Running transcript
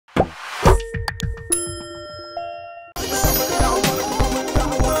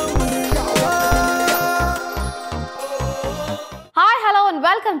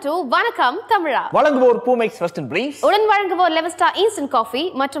to Vanakkam Tamizha. வழங்குவோர் Pumex First and Brief. உடன் வழங்குவோர் Levesta Instant Coffee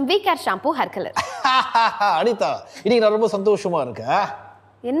மற்றும் V-Care Shampoo Hair Color. Anitha, இன்னைக்கு நான் ரொம்ப சந்தோஷமா இருக்கேன்.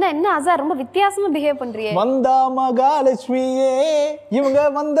 என்ன அசா ரொம்ப வித்தியாசமா பிஹேவ் பண்றியே. வந்தா மகாலட்சுமியே, இவங்க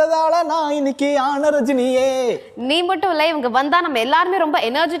வந்ததால நான் இன்னைக்கு ஆனரஜினியே. நீ மட்டும் இல்ல, இவங்க வந்தா நம்ம எல்லாரும் ரொம்ப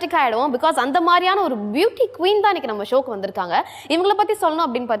எனர்ஜெட்டிக் ஆயிடுவோம். பிகாஸ் அந்த மாதிரியான ஒரு பியூட்டி குவீன் தான் இன்னைக்கு நம்ம ஷோக்கு வந்திருக்காங்க. இவங்கள பத்தி சொல்லணும்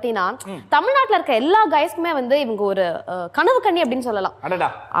அப்படின்னு பாத்தீங்கன்னா, தமிழ்நாட்டுல இருக்க எல்லா கைஸ்க்குமே வந்து இவங்க ஒரு கனவு கண்ணி அப்படின்னு சொல்லலாம்.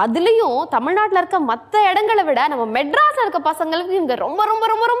 அதுலயும் தமிழ்நாட்டுல இருக்க மத்த இடங்களை விட நம்ம மெட்ராஸ்ல இருக்க பசங்களுக்கு இவங்க ரொம்ப ரொம்ப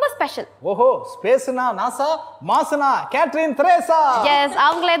ரொம்ப ரொம்ப ஸ்பெஷல். ஓஹோ, ஸ்பேஸ்னா நாசா, மாசனா கேத்ரின் தெரேசா. எஸ்,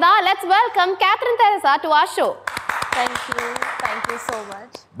 அவங்களே தான். Let's welcome Catherine Teresa to our show. Thank you so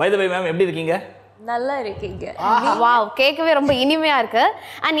much. By the way ma'am, எப்படி இருக்கீங்க? நல்லா இருக்கீங்க. வாவ், கேக்கவே ரொம்ப இனிமையா இருக்கு.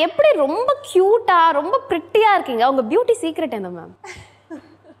 அண்ட் எப்படி ரொம்ப கியூட்டா ரொம்ப பிரிட்டியா இருக்கீங்க. உங்க பியூட்டி சீக்ரெட் என்ன மேம்?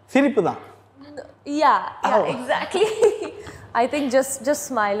 சிரிப்பு தான். Yeah, exactly. I think just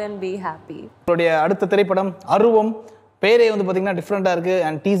smile and be happy. உங்களுடைய அடுத்த திரைப்படம் அருவம். பேரே வந்து பாத்தீங்கன்னா டிஃப்ரெண்டா இருக்கு.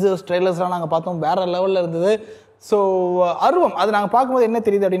 அண்ட் டீசர்ஸ் ட்ரெய்லர்ஸ்லாம் நாங்க பார்த்தோம், வேற லெவல்ல இருந்தது. ஸோ அருவம் அது நாங்கள் பார்க்கும்போது என்ன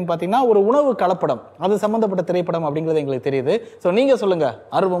தெரியுது அப்படின்னு பார்த்தீங்கன்னா, ஒரு உணவு கலப்படம், அது சம்மந்தப்பட்ட திரைப்படம் அப்படிங்கிறது எங்களுக்கு தெரியுது. ஸோ நீங்கள் சொல்லுங்கள்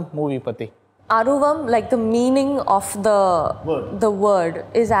அருவம் மூவி பற்றி. Aruvam, like the meaning of the word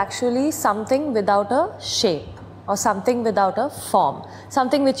is actually something without a shape or something without a form,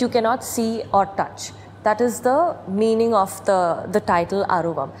 something which you cannot see or touch. That is the meaning of the title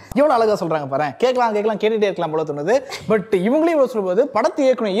Aruvam. எவ்வளோ அழகாக சொல்கிறாங்க பாரு. கேட்கலாம் கேட்டுகிட்டே இருக்கலாம் போல தோணுது. But இவங்களே இவ்வளோ சொல்லும்போது படத்தை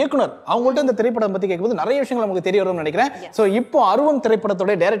இயக்குனர் அவங்கள்ட்ட இந்த திரைப்படம் பற்றி கேட்கும்போது நிறைய விஷயங்கள் நமக்கு தெரிய வரும்னு நினைக்கிறேன். ஸோ இப்போ அருவம்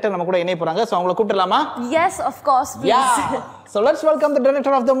திரைப்படத்தோட டைரக்டர் நம்ம கூட இணைய போகிறாங்க. ஸோ அவங்களை கூப்பிடலாமா? Yes, of course, please. So let's welcome the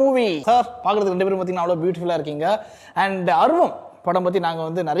director of the movie. Sir, பார்க்குறதுக்கு ரெண்டு பேரும் பார்த்தீங்கன்னா அவ்வளோ பியூட்டிஃபுல்லாக இருக்கீங்க. அண்ட் அருவம் படம் பற்றி நாங்கள்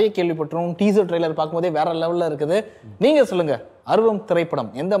வந்து நிறைய கேள்விப்பட்டோம். டீசர் ட்ரெய்லர் பார்க்கும்போதே வேற லெவலில் இருக்குது. நீங்கள் சொல்லுங்கள், அருவம்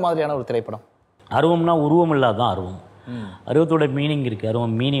திரைப்படம் எந்த மாதிரியான ஒரு திரைப்படம்? அருவம்னா உருவம் இல்லாதான் அருவம். அருவத்தோட மீனிங் இருக்குது.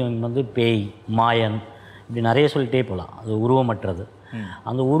 அருவம் மீனிங் வந்து பேய், மாயன், இப்படி நிறைய சொல்லிட்டே போகலாம். அது உருவமற்றது.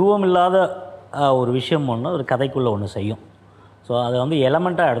 அந்த உருவம் இல்லாத ஒரு விஷயம் ஒன்று ஒரு கதைக்குள்ளே ஒன்று செய்யும். ஸோ அதை வந்து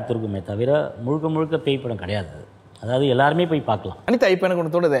எலமெண்ட்டாக எடுத்துருக்குமே தவிர முழுக்க பேய் படம் கிடையாது. அதாவது எல்லாருமே போய் பார்க்கலாம். அனிதா, இப்போ எனக்கு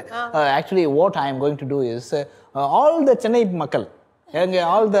ஒன்று தோணுது. Actually what I am going to two is all the Chennai மக்கள், எங்கள்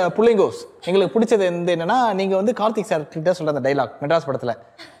ஆல் த புள்ளிங்கோஸ், எங்களுக்கு பிடிச்சது என்னன்னா, நீங்கள் வந்து கார்த்திக் சார் கிட்ட சொல்கிற அந்த டைலாக் மெட்ராஸ் படத்தில்,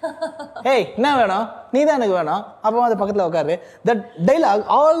 ஏய் என்ன வேணும், நீ தான் எனக்கு வேணும், அப்போ அது பக்கத்தில் உட்காரு. That dialogue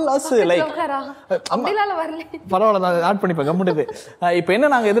all as like பரவாயில்ல, நான் ஆட் பண்ணிப்பேன் கம்முட்டு. இப்போ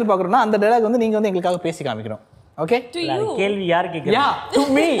என்ன நாங்கள் எதிர்பார்க்குறோம்னா, அந்த டைலாக் வந்து நீங்கள் வந்து எங்களுக்காக பேசி காமிக்கணும். ஓகே, கேள்வி யார் கேட்குறா? யா, டு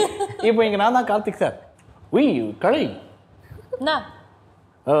மீ. இப்போ இங்கே நான் தான் கார்த்திக் சார். உய் கலை,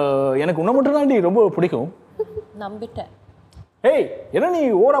 எனக்கு உன்னை மட்டும் தான் ரொம்ப பிடிக்கும். நம்பிட்டேன். ஏய், என்ன நீ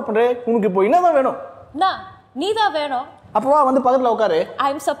ஓரா பண்ற? உனக்கு இப்போ என்னதான் வேணும்? நீ தான் வேணும். அப்பவா வந்து பக்கத்துல உட்காரு.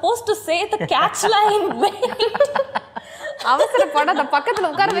 I am supposed to say the catch line. அவசரப்படாத, பக்கத்துல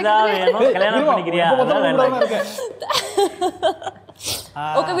உட்கார வைக்கிறேன். கல்யாணம் பண்ணிக்கிறியா?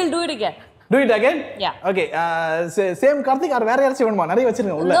 Okay, we'll do it again. Do it again? Yeah. Okay. Same Karthik or வேற யாராச்சும் வேணுமா? நிறைய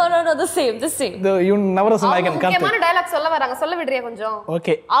வச்சிருங்க உள்ள. No, the same. You never said I can Karthik. முக்கியமான டயலாக் சொல்ல வராங்க, சொல்ல விடுறியா கொஞ்சம்?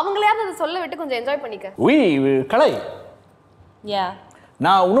 Okay. அவங்களையாவது அதை சொல்ல விட்டு கொஞ்சம் என்ஜாய் பண்ணிக்க. கலை. Yeah.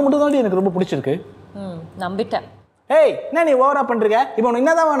 நான் உன்னை மட்டும் தான் எனக்கு ரொம்ப பிடிச்சிருக்கு. நம்பிட்டேன். ஏய், என்ன நீ ஓவரா பண்றீங்க? இப்போ உனக்கு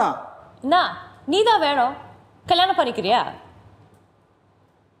என்னதான் வேணும்? நீ தான் வேணும். கல்யாணம் பண்ணிக்கிறியா?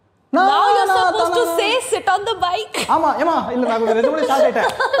 Now you're supposed to say sit on the bike. ஆமா, இல்ல நான் கொஞ்சம் ரெண்டு மணி ஷாக்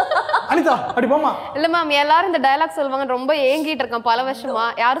ஆயிட்டேன். அனிதா, அடி போமா. இல்ல மேம், எல்லாரும் இந்த டயலாக் சொல்வாங்க, ரொம்ப ஏங்கிட்டு இருக்கேன் பல வருஷமா.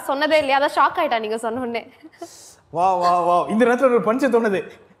 யாரும் சொன்னதே இல்லையா? அத ஷாக் ஆயிட்டா நீங்க சொன்ன உடனே. வா, இந்த நேரத்துல ஒரு பஞ்சு தோணுது.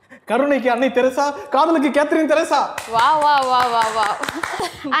 கருணைக்கு அன்னை தெரசா, காதலுக்கு கேத்ரின் தெரசா. வா.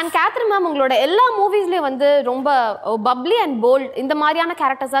 அண்ட் கேத்ரின் மேம், உங்களோட எல்லா மூவிஸ்லயும் வந்து ரொம்ப பப்ளி அண்ட் போல்ட் இந்த மாதிரியான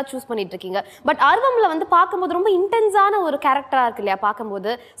கேரக்டர்ஸ் தான் சூஸ் பண்ணிட்டு இருக்கீங்க. பட் அருவம்ல வந்து பார்க்கும்போது ரொம்ப இன்டென்ஸான ஒரு கேரக்டரா இருக்கு இல்லையா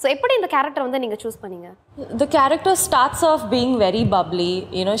பார்க்கும்போது? ஸோ எப்படி இந்த கேரக்டர் வந்து நீங்க சூஸ் பண்ணீங்க? The character starts off being very bubbly.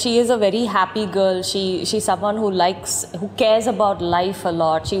 You know, she is a very happy girl. She's someone who cares about life a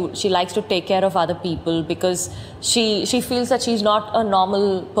lot. She likes to take care of other people because she feels that she's not a normal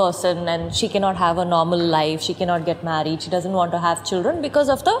person and she cannot have a normal life. She cannot get married. She doesn't want to have children because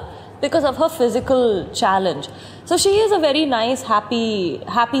of her physical challenge. So she is a very nice,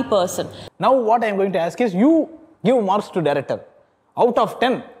 happy person. Now what I am going to ask is, you give marks to director. Out of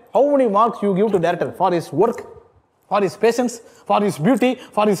 10, how many marks you give to director for his work, for his patience, for his beauty,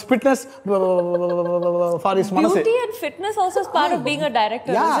 for his fitness, for his manasu? Beauty and fitness also is part of being a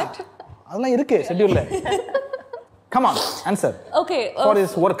director, is it? அதெல்லாம் இருக்கு ஷெட்யூல்ல. Come on, answer. Okay. For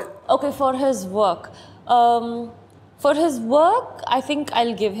his work. Okay, for his work. For his work, I think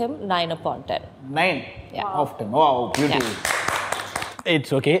I'll give him 9 upon 10. 9 Yeah. of 10. Wow, beautiful. Yeah.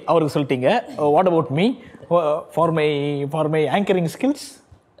 It's okay. அவருக்கு சொல்லிட்டீங்க. What about me? For my anchoring skills?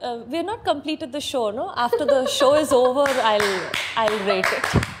 We're not completed the show, no? After the show is over, I'll rate it.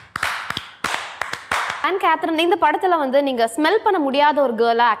 And Catherine, இந்த படத்துல வந்து நீங்க smell பண்ண முடியாத ஒரு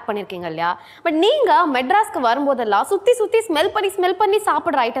கேர்லா act பண்ணிருக்கீங்க இல்லையா? பட் நீங்க மெட்ராஸ்க்கு வரும்போதெல்லாம் சுத்தி சுத்தி ஸ்மெல் பண்ணி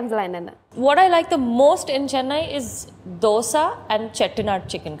சாப்பிடுற ஐட்டம்ஸ்லாம் என்னென்ன? What I like the most in Chennai is dosa and chettinad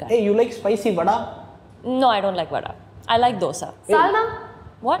chicken curry. Hey, you like spicy vada? No, I don't like vada. I like dosa. Salna?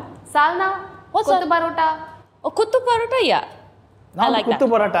 What? Salna? What's kuttu parota? Oh, kuttu parota, yeah. I like kuttu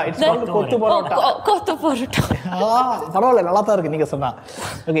that. parota. It's called kuttu parota. Oh, kuttu parota. பரவாயில்ல, நல்லா தான் இருக்கு நீங்க சொன்னா.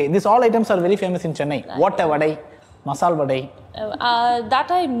 Okay, these all items are very famous in Chennai. What vadai, masal vadai. That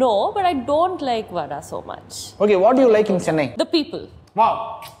I know, but I don't like vada so much. Okay, what do you like in Chennai? The people. Wow.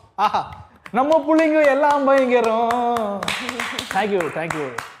 ஆஹா, நம்ம புள்ளைங்க எல்லாம் பயங்கரம். Thank you.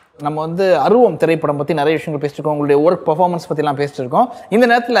 நம்ம வந்து அருவம் திரைப்படம் பற்றி நிறைய விஷயங்கள் பேசிருக்கோம், உங்களுடைய ஒர்க் பர்ஃபார்மன்ஸ் பற்றிலாம் பேசிருக்கோம். இந்த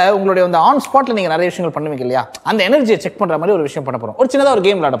நேரத்தில் உங்களுடைய வந்து ஆன் ஸ்பாட்டில் நீங்கள் நிறைய விஷயங்கள் பண்ணுவீங்க இல்லையா? அந்த எனர்ஜியை செக் பண்ணுற மாதிரி ஒரு விஷயம் பண்ண போகிறோம். ஒரு சின்னதாக ஒரு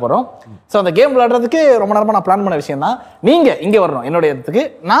கேம் விளையாட போகிறோம். ஸோ அந்த கேம் விளையாடுறதுக்கு ரொம்ப நேரமாக நான் பிளான் பண்ண விஷயம் தான். நீங்கள் இங்கே வரணும் என்னுடைய இடத்துக்கு,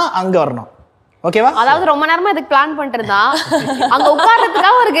 நான் அங்கே வரணும். ஓகேவா? அதாவது ரொம்ப நேரமா இதுக்கு பிளான் பண்ணிட்டு இருந்தா அங்க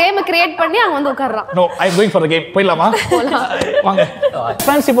உட்கார்றதுக்காக ஒரு கேம் கிரியேட் பண்ணி அங்க வந்து உட்கார்றான். No, I am going for the game. போய்லாமா? வாங்க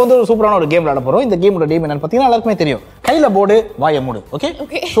ஃப்ரெண்ட்ஸ், இப்போ வந்து ஒரு சூப்பரான ஒரு கேம் விளையாட போறோம். இந்த கேமோட நேம் என்னன்னு பார்த்தீங்கன்னா எல்லாருக்குமே தெரியும். கையில போர்டு, வாயை மூடு. Okay?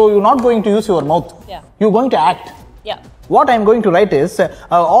 So you not going to use your mouth. Yeah. You going to act. Yeah. What I am going to write is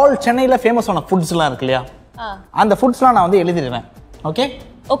all Chennaiல famous ஆன ஃபுட்ஸ்லாம் இருக்கு இல்லையா? அந்த ஃபுட்ஸ்லாம் நான் வந்து எழுதிடுவேன். ஓகே?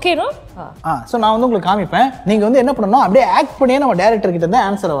 Okay, no? ஸோ நான் வந்து உங்களுக்கு காமிப்பேன். நீங்கள் வந்து என்ன பண்ணணும், அப்படியே ஆக்ட் பண்ணியே நம்ம டேரக்டர் கிட்ட இருந்து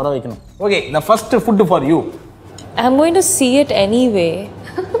ஆன்சரை வர வைக்கணும். Okay, the first food for you. I'm going to see it anyway.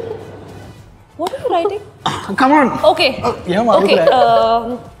 What are you writing? Come on. Okay. ஏமா Okay.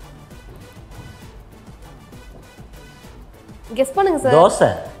 கெஸ் பண்ணுங்க சார்.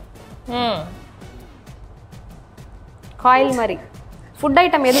 தோசை. காயில் மாதிரி ஃபுட்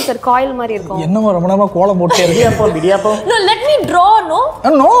ஐட்டம் எது சார் காயில் மாதிரி இருக்கும்? என்னமா ரொம்ப நேரமா கோலம் போட்டே இருக்கு. Idiyappam. No, let me draw, no?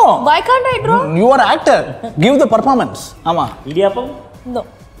 No. Why can't I draw? You are actor. Give the performance. ஆமா. Idiyappam. No.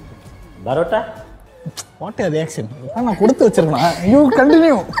 Parotta. What a reaction. நான் கொடுத்து வச்சிருக்கேன். You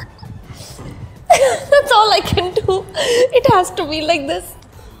continue. That's all I can do. It has to be like this.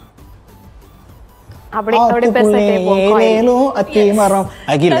 அப்படியே பேசிட்டே போவோம். ஏலேலோ அத்தி மரம்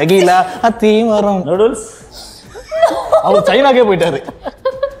அகில அத்தி மரம். நூடுல்ஸ். அவர் சைனாக்கே போயிட்டாரு.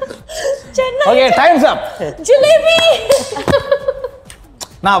 ஓகே, டைம்ஸ் அப். Jalebi.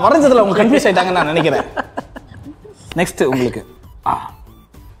 நான் வரைஞ்சதுல உங்க கன்ஃபியூஸ் ஆயிட்டாங்கன்னு நான் நினைக்கிறேன். நெக்ஸ்ட் உங்களுக்கு.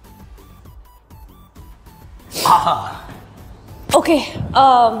 Okay.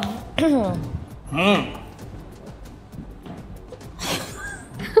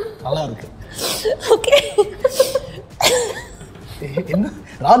 நல்லா இருக்கு. Okay. என்ன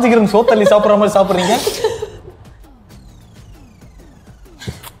ராஜகிரம் சோத்தள்ளி சாப்பிடுற மாதிரி சாப்பிடுறீங்க?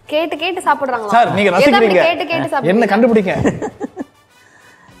 கேட்டு சாப்பிடுறாங்களா சார்? நீங்க ரசிக்கிறீங்க. கேட்டு சாப்பிடுங்க. என்ன கண்டுபிடிங்க.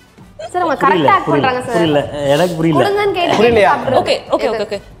 சார் அவங்க கரெக்ட்டா ஆக்ட் பண்றாங்க சார். புரியல, எனக்கு புரியல. குடுங்கன்னு கேட்டு புரியலையா?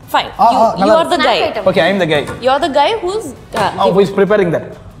 Okay. Fine. You are the guy. Okay, I am the guy. You're the guy who's Who is preparing that?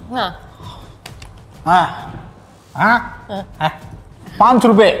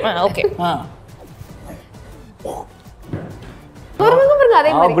 5 रुपए. Okay. பாருங்க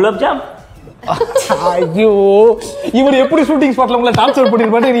அதே மாதிரி. குலாப் ஜாம். ஐயோ, இவர் எப்படி ஷூட்டிங் ஸ்பாட்ல உங்களை டார்ச்சர்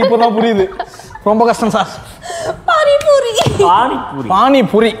பண்ணிருப்பாரு நீ இப்பதான் புரியுது. ரொம்ப கஷ்டம் சார். பானிபூரி.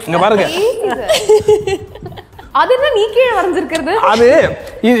 இங்க பாருங்க. அது என்ன நீ கீழ வரைஞ்சிருக்கிறது? அது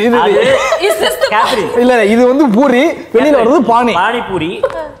இது கேத்ரின். இல்ல, இது வந்து பூரி, வெளியில வருது பானிபூரி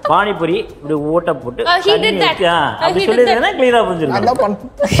இப்படி ஓட்ட போட்டு he did that. அப்படி சொல்லிருந்தா கிளியரா புரிஞ்சிருக்கும்.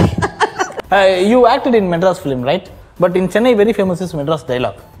 You acted in Madras film, right? But in Chennai very famous is Madras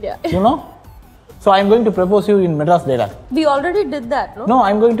dialogue. Yeah. You know? So I am going to propose you in Madras dialogue. We already did that, no? No, I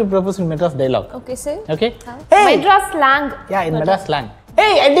am going to propose in Madras dialogue. Okay, say. Okay? Hey, Madras slang. Yeah, in Madras slang.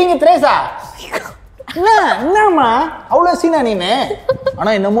 Hey, adding Tresa. என்னம்மா அவ்வளோ சீனா நீனு? ஆனா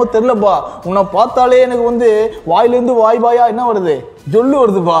என்னமோ தெரியலப்பா, உன்னை பார்த்தாலே எனக்கு வந்து வாயிலிருந்து வாயா என்ன வருது, ஜொல்லு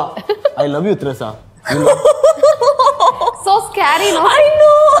வருதுப்பா. I love you, Tresa. So scary, no? I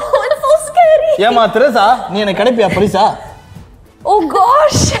know. It's so scary. ஏமா Tresa, நீ எனக்கு கிடைப்பியா பரிசா? Oh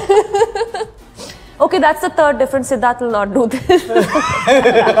gosh. Okay, that's the third difference. Siddharth will not do this.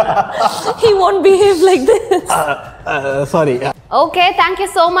 He won't behave like this. Sorry. Okay, thank you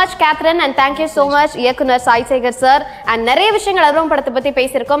so much Catherine and thank you so much இயக்குனர் Sai Sekar sir. and நிறைய விஷயங்கள் அருவம் படத்தை பத்தி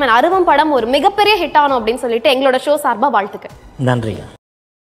பேசியிருக்கோம். and அருவம் படம் ஒரு மிகப்பெரிய ஹிட் ஆகணும் அப்படின்னு சொல்லிட்டு எங்களோட ஷோ சார்பா வாழ்த்துக்கள். நன்றி.